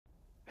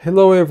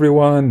Hello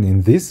everyone,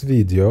 in this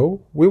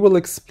video we will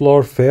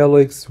explore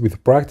Felix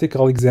with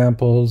practical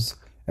examples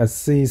and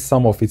see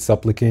some of its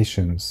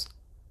applications.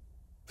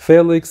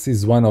 Felix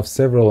is one of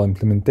several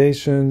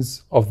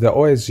implementations of the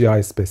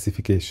OSGI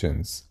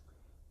specifications.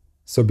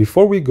 So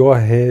before we go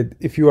ahead,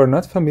 if you are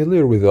not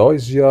familiar with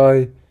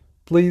OSGI,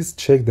 please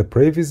check the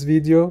previous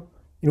video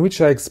in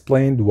which I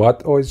explained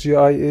what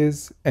OSGI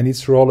is and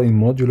its role in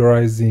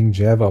modularizing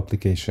Java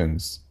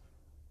applications.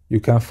 You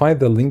can find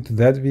the link to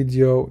that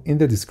video in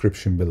the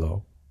description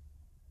below.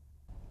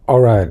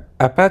 Alright,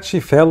 Apache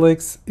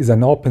Felix is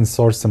an open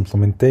source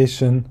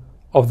implementation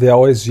of the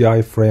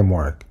OSGI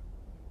framework.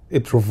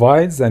 It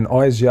provides an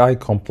OSGI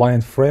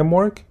compliant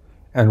framework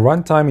and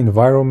runtime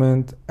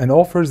environment and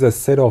offers a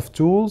set of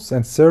tools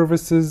and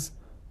services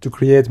to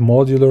create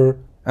modular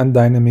and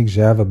dynamic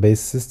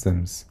Java-based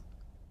systems.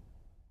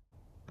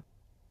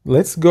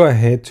 Let's go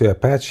ahead to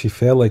Apache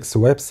Felix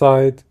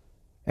website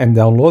and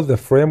download the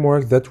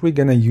framework that we're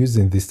gonna use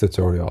in this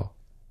tutorial.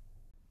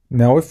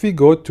 Now if we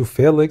go to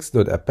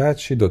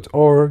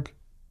felix.apache.org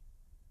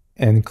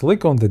and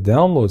click on the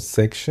download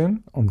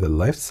section on the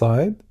left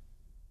side,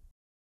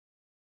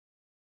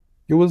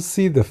 you will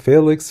see the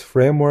Felix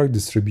framework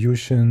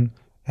distribution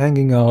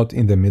hanging out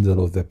in the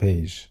middle of the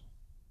page.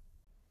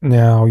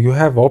 Now you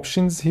have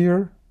options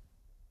here.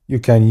 You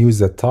can use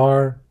a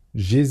tar,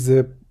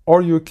 gzip,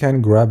 or you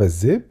can grab a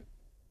zip.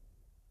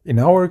 In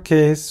our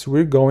case,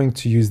 we're going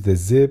to use the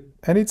zip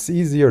and it's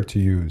easier to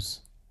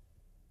use.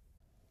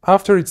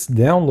 After it's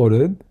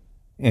downloaded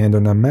and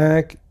on a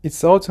Mac,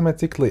 it's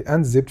automatically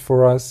unzipped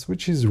for us,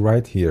 which is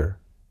right here.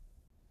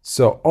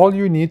 So all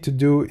you need to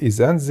do is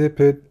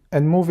unzip it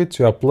and move it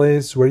to a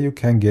place where you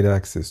can get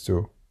access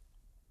to.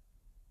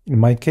 In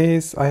my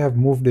case, I have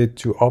moved it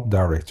to up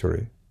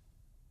directory.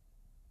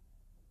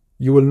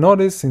 You will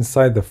notice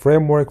inside the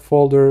framework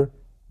folder,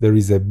 there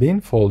is a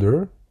bin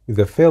folder with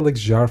a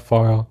Felix jar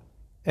file,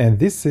 and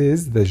this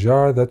is the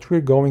jar that we're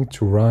going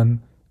to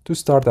run to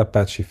start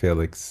Apache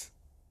Felix.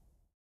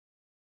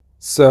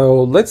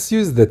 So let's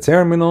use the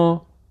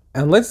terminal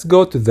and let's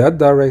go to that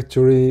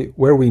directory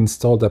where we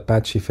installed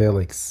Apache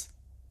Felix.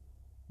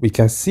 We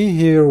can see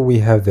here we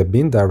have the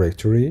bin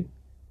directory,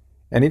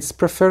 and it's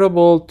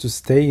preferable to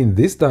stay in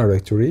this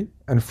directory,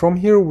 and from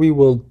here we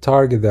will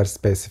target that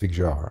specific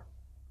jar.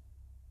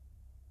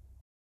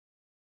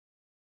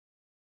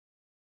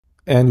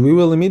 And we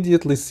will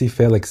immediately see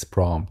Felix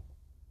prompt.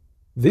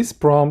 This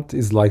prompt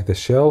is like the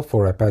shell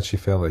for Apache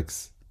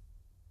Felix.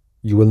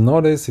 You will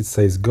notice it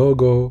says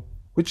gogo,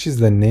 which is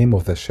the name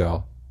of the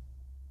shell.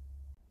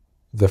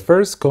 The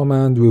first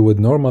command we would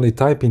normally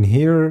type in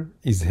here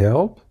is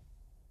help,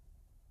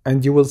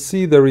 and you will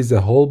see there is a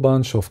whole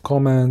bunch of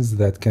commands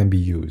that can be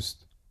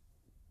used.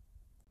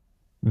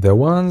 The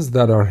ones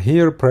that are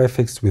here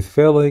prefixed with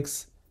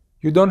Felix,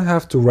 you don't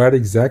have to write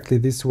exactly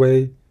this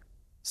way,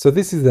 so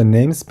this is the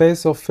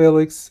namespace of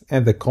Felix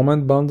and the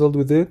command bundled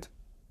with it,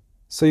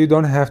 so you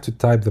don't have to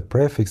type the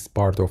prefix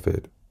part of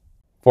it.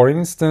 For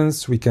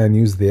instance, we can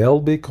use the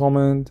lb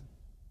command,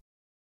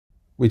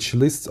 which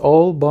lists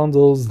all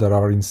bundles that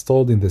are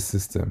installed in the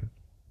system.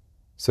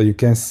 So you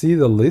can see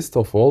the list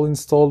of all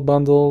installed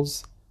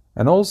bundles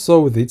and also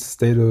with its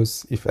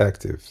status if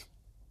active.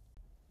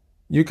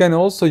 You can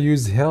also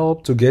use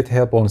help to get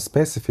help on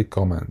specific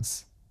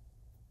commands.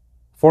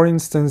 For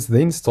instance, the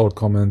install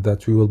command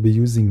that we will be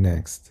using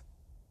next.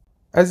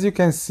 As you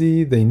can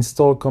see, the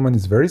install command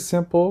is very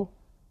simple.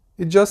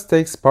 It just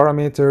takes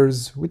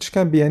parameters, which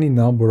can be any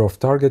number of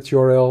target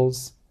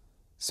URLs.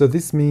 So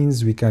this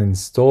means we can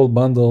install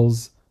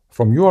bundles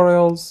from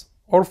URLs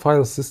or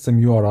file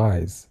system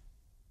URIs.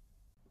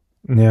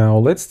 Now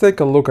let's take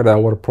a look at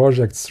our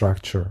project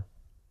structure.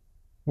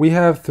 We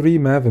have three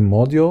Maven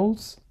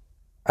modules: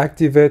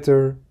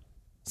 Activator,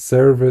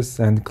 Service,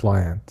 and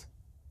Client.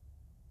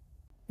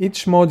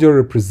 Each module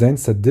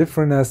represents a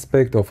different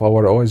aspect of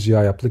our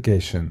OSGI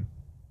application.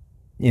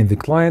 In the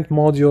client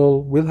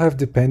module, we'll have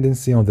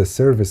dependency on the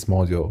service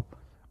module,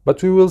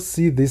 but we will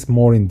see this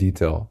more in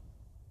detail.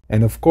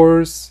 And of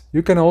course,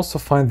 you can also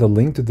find the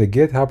link to the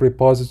GitHub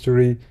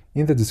repository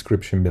in the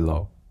description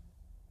below.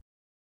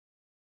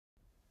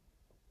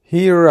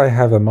 Here I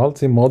have a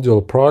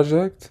multi-module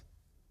project.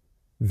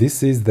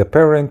 This is the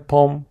parent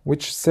POM,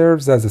 which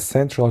serves as a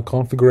central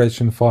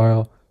configuration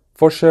file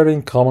for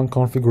sharing common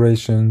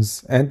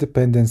configurations and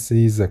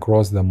dependencies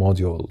across the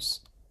modules.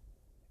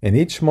 And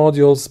each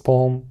module's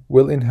POM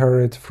will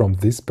inherit from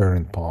this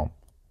parent POM.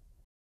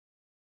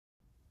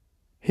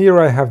 Here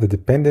I have the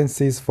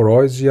dependencies for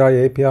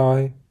OSGI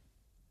API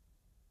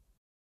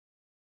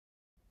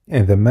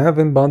and the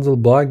Maven bundle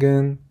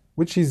plugin,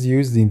 which is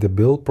used in the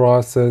build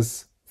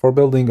process for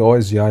building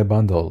OSGI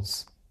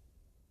bundles.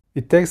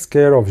 It takes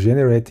care of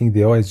generating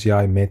the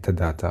OSGI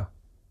metadata,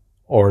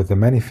 or the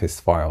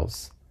manifest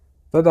files,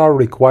 that are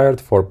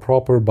required for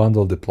proper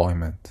bundle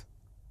deployment.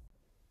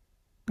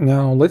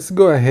 Now let's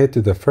go ahead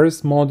to the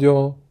first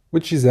module,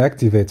 which is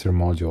Activator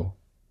module.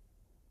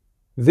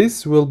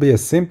 This will be a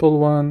simple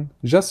one,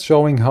 just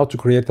showing how to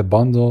create a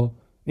bundle,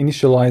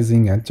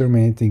 initializing and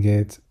terminating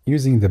it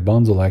using the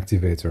bundle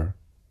activator.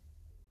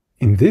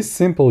 In this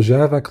simple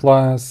Java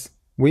class,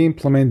 we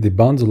implement the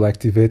bundle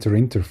activator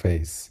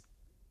interface.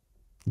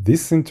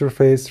 This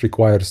interface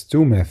requires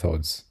two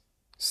methods,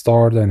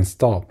 start and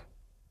stop.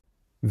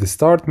 The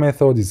start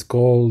method is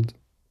called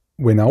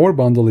when our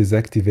bundle is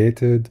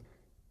activated,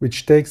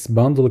 which takes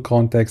bundle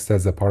context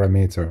as a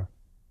parameter.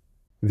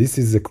 This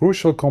is a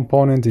crucial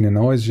component in an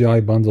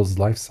OSGI bundle's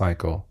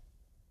lifecycle.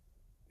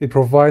 It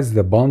provides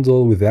the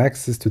bundle with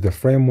access to the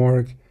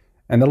framework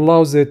and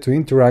allows it to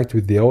interact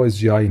with the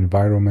OSGI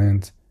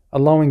environment,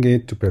 allowing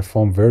it to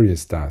perform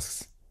various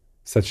tasks,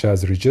 such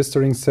as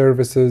registering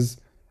services,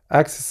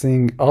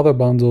 accessing other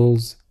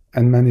bundles,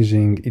 and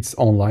managing its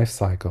own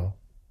lifecycle.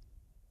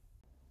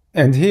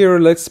 And here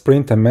let's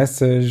print a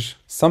message,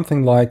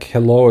 something like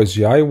hello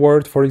OSGI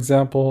word for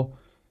example,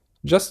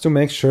 just to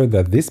make sure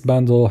that this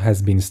bundle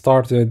has been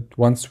started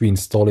once we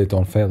install it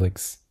on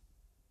Felix.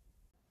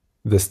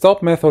 The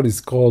stop method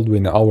is called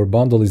when our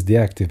bundle is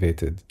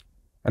deactivated,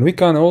 and we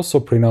can also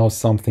print out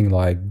something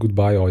like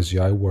goodbye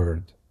OSGI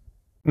word.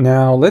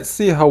 Now let's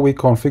see how we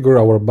configure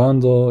our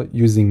bundle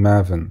using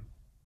Maven.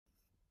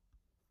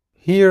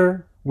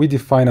 Here we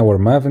define our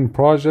Maven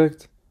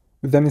project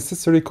with the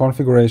necessary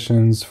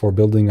configurations for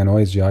building an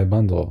OSGI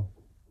bundle.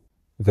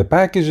 The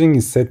packaging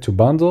is set to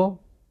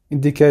bundle,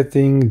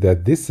 indicating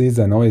that this is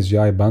an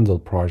OSGI bundle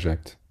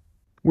project.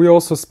 We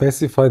also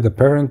specify the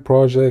parent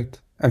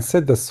project and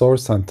set the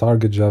source and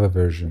target Java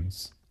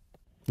versions.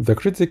 The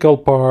critical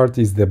part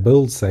is the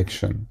build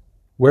section,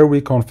 where we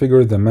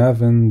configure the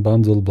Maven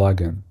bundle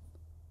plugin.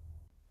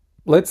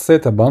 Let's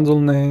set a bundle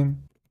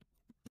name,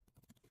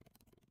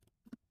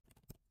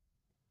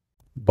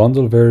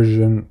 bundle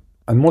version,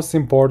 and most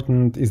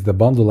important is the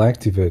bundle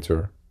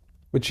activator,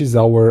 which is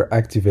our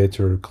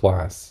activator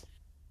class.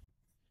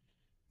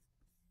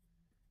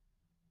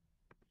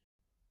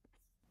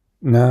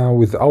 Now,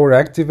 with our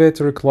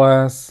activator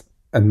class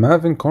and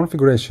Maven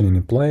configuration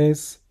in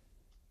place,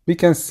 we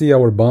can see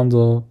our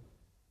bundle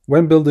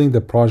when building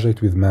the project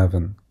with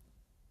Maven.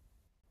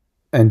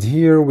 And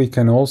here we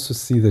can also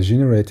see the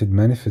generated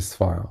manifest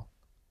file.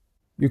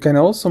 You can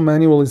also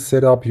manually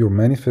set up your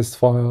manifest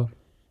file,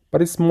 but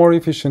it's more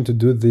efficient to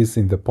do this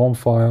in the POM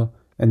file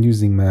and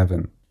using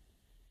Maven.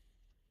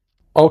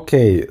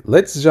 Okay,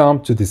 let's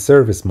jump to the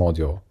service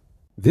module.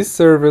 This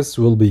service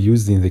will be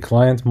used in the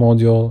client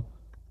module,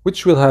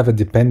 which will have a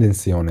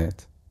dependency on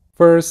it.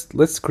 First,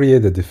 let's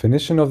create a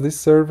definition of this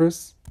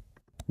service.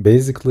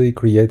 Basically,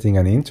 creating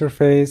an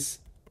interface.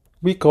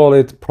 We call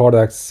it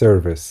product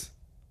service.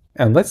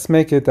 And let's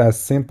make it as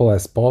simple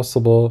as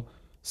possible,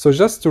 so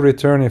just to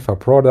return if a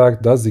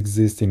product does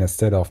exist in a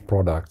set of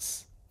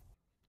products.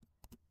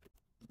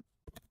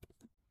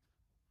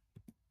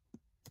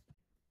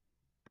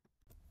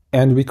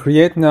 And we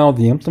create now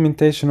the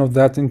implementation of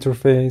that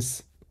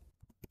interface.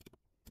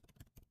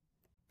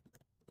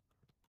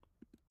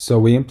 So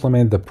we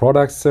implement the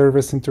product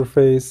service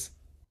interface,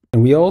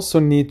 and we also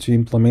need to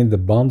implement the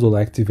bundle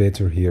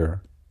activator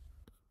here.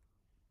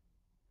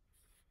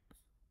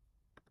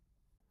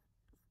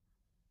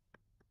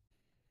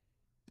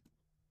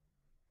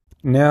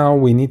 Now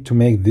we need to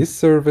make this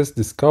service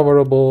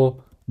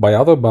discoverable by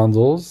other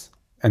bundles,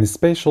 and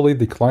especially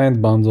the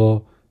client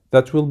bundle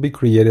that will be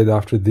created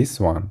after this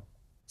one.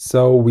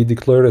 So we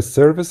declare a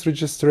service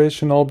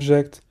registration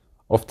object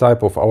of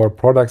type of our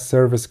product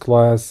service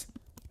class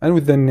and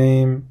with the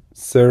name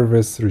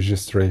service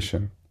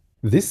registration.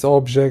 This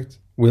object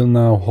will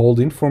now hold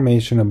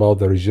information about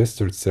the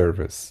registered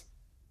service.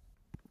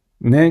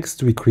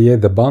 Next, we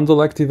create the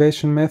bundle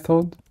activation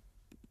method.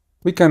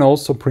 We can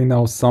also print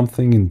out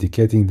something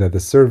indicating that the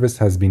service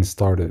has been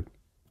started.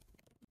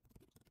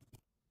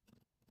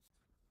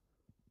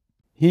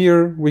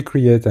 Here, we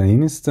create an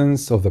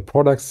instance of the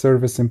product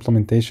service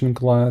implementation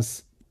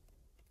class,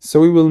 so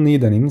we will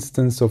need an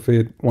instance of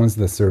it once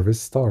the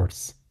service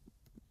starts.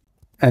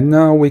 And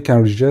now we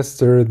can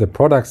register the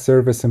product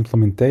service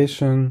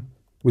implementation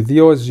with the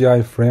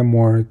OSGI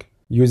framework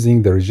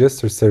using the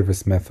register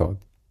service method.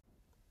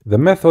 The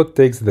method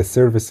takes the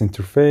service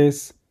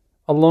interface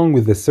along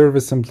with the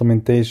service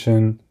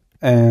implementation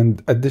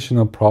and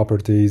additional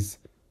properties,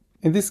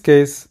 in this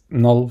case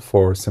null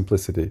for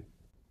simplicity.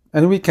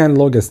 And we can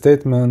log a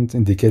statement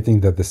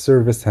indicating that the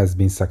service has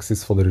been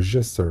successfully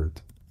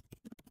registered.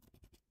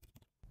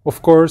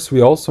 Of course, we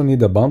also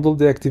need a bundle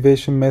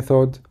deactivation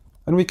method,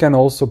 and we can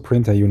also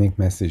print a unique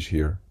message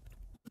here.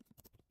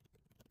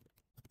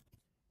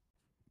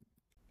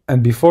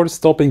 And before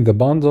stopping the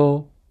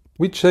bundle,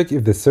 we check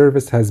if the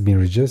service has been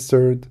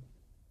registered,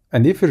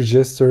 and if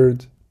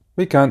registered,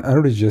 we can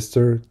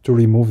unregister to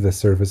remove the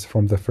service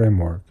from the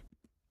framework.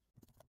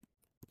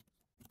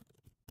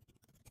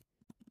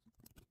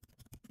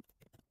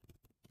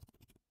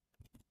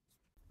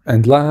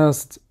 And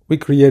last, we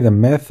create a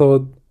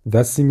method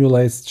that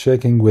simulates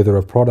checking whether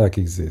a product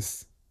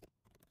exists.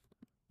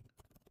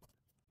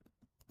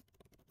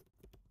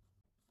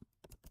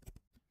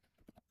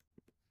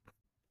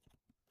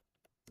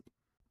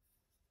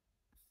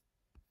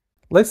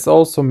 Let's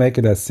also make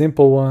it a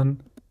simple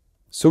one,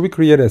 so we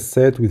create a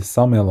set with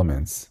some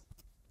elements.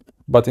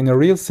 But in a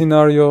real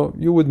scenario,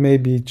 you would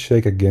maybe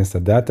check against a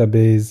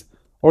database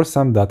or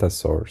some data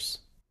source.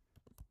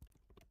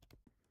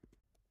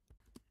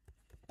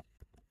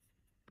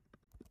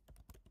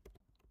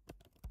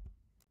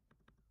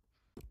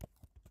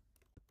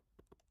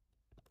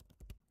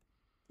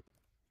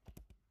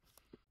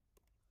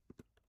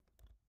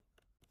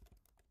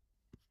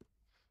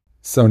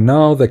 So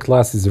now the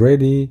class is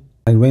ready,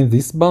 and when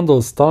this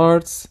bundle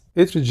starts,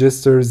 it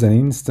registers an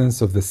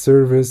instance of the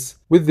service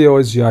with the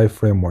OSGI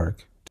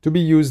framework to be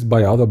used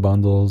by other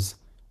bundles,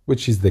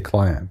 which is the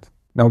client.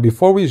 Now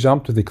before we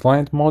jump to the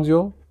client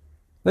module,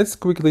 let's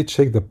quickly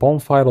check the POM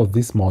file of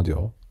this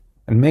module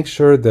and make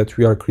sure that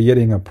we are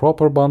creating a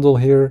proper bundle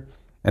here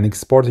and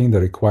exporting the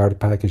required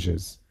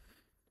packages.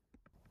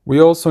 We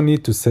also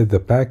need to set the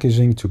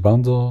packaging to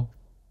bundle,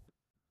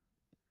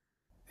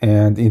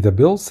 and in the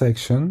build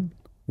section,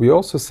 we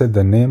also set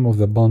the name of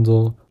the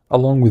bundle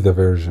along with the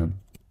version.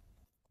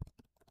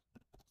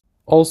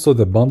 Also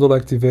the bundle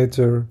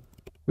activator,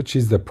 which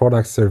is the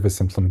product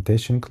service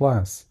implementation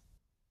class.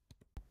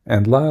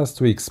 And last,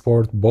 we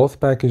export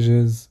both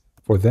packages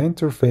for the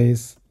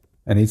interface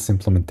and its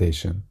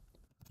implementation.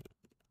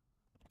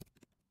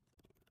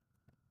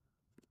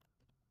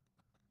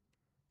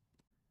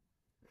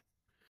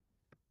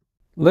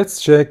 Let's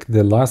check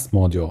the last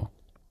module,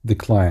 the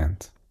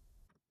client.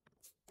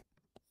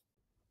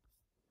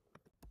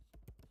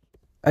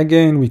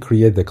 Again, we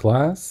create the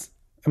class,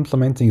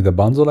 implementing the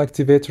bundle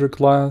activator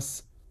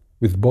class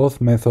with both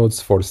methods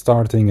for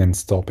starting and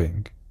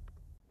stopping.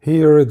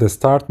 Here, the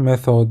start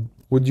method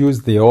would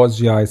use the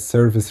OSGI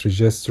service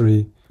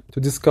registry to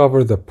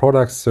discover the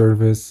product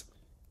service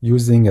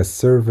using a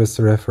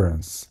service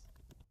reference.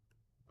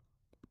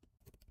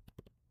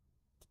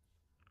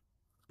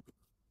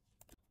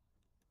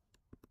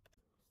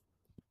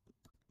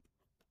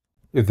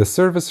 If the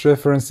service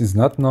reference is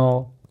not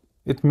null,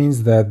 it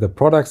means that the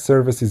product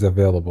service is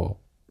available.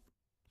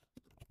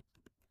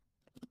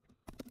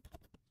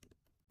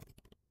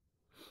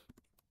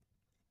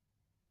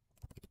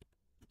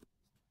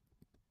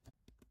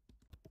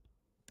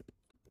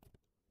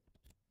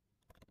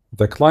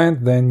 The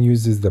client then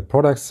uses the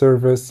product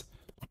service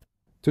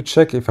to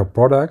check if a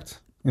product,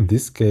 in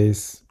this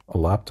case a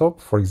laptop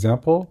for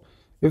example,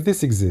 if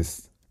this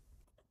exists.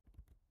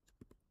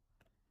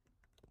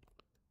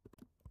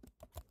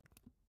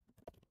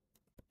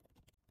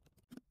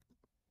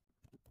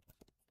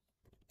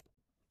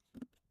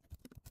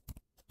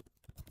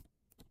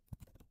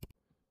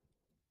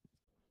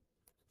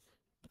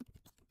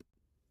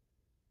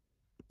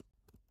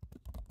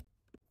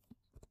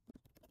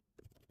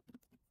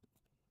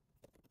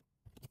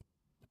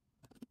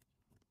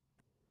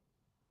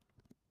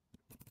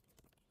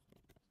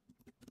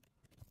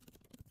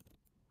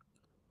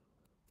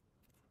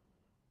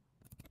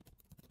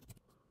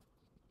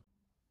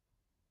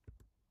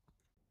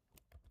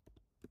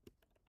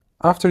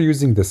 After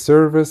using the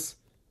service,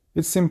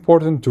 it's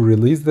important to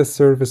release the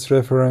service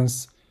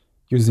reference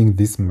using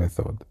this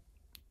method,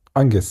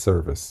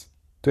 ungetService,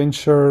 to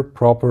ensure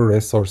proper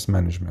resource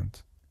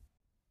management.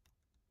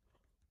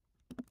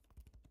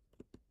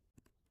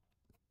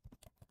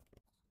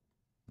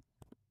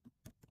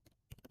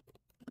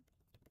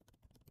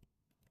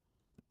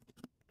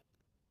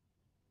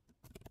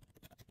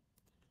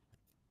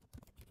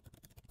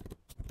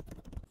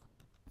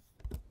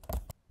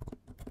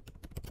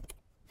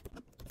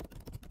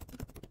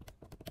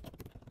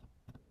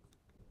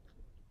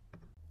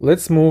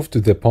 Let's move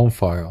to the POM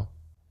file.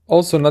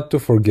 Also not to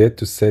forget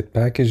to set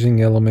packaging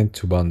element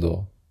to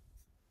bundle.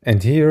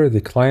 And here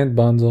the client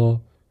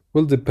bundle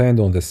will depend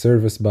on the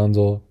service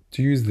bundle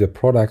to use the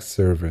product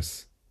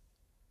service.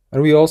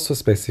 And we also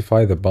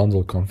specify the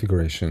bundle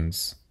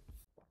configurations.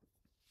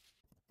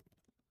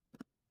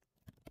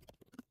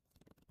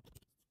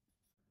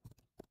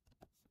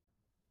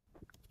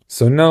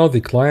 So now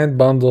the client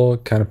bundle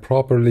can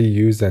properly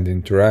use and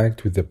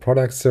interact with the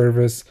product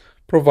service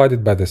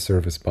provided by the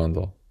service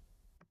bundle.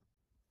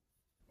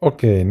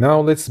 Okay,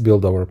 now let's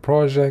build our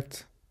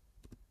project.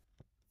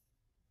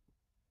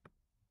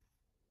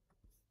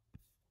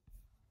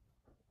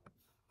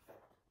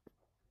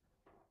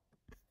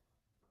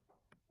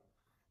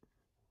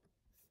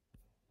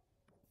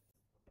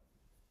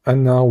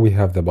 And now we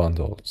have the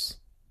bundles.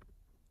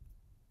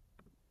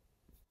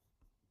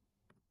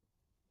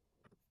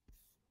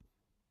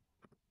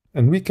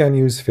 And we can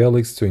use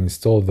Felix to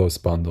install those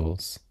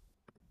bundles.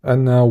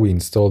 And now we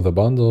install the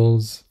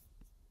bundles.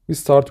 We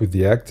start with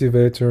the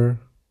activator.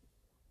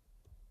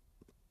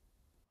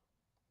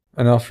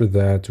 And after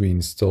that, we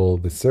install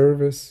the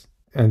service,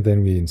 and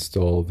then we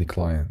install the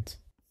client.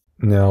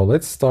 Now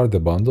let's start the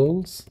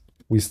bundles.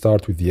 We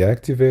start with the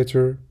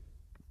activator,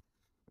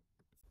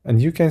 and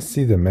you can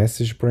see the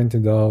message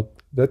printed out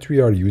that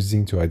we are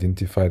using to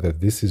identify that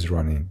this is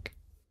running.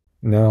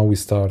 Now we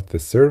start the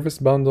service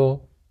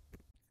bundle,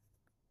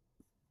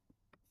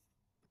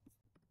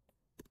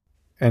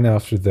 and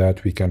after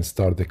that we can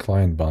start the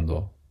client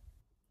bundle.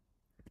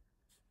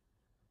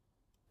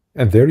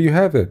 And there you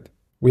have it.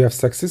 We have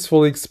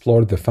successfully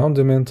explored the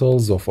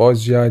fundamentals of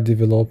OSGI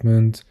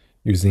development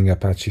using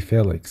Apache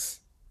Felix.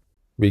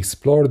 We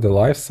explored the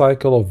life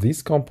cycle of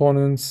these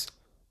components,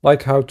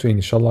 like how to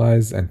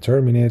initialize and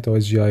terminate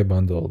OSGI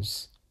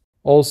bundles.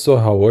 Also,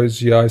 how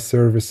OSGI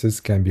services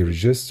can be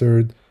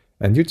registered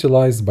and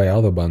utilized by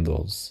other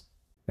bundles.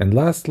 And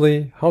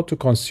lastly, how to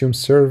consume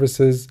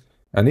services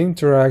and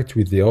interact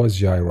with the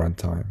OSGI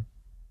runtime.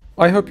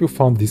 I hope you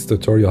found this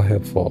tutorial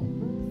helpful.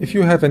 If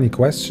you have any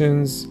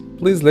questions,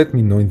 please let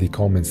me know in the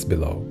comments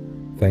below.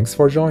 Thanks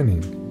for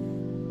joining.